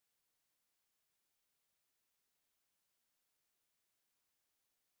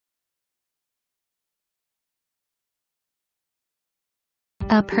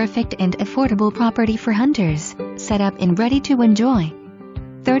A perfect and affordable property for hunters, set up and ready to enjoy.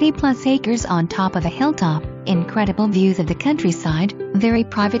 30+ acres on top of a hilltop, incredible views of the countryside, very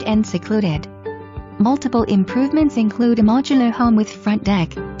private and secluded. Multiple improvements include a modular home with front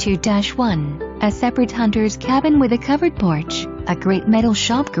deck, 2-1, a separate hunter's cabin with a covered porch, a great metal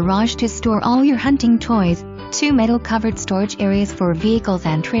shop garage to store all your hunting toys, 2 metal covered storage areas for vehicles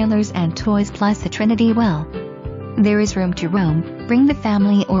and trailers and toys, plus a Trinity well. There is room to roam, bring the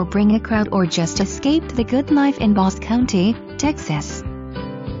family or bring a crowd, or just escape to the good life in Bosque County, Texas.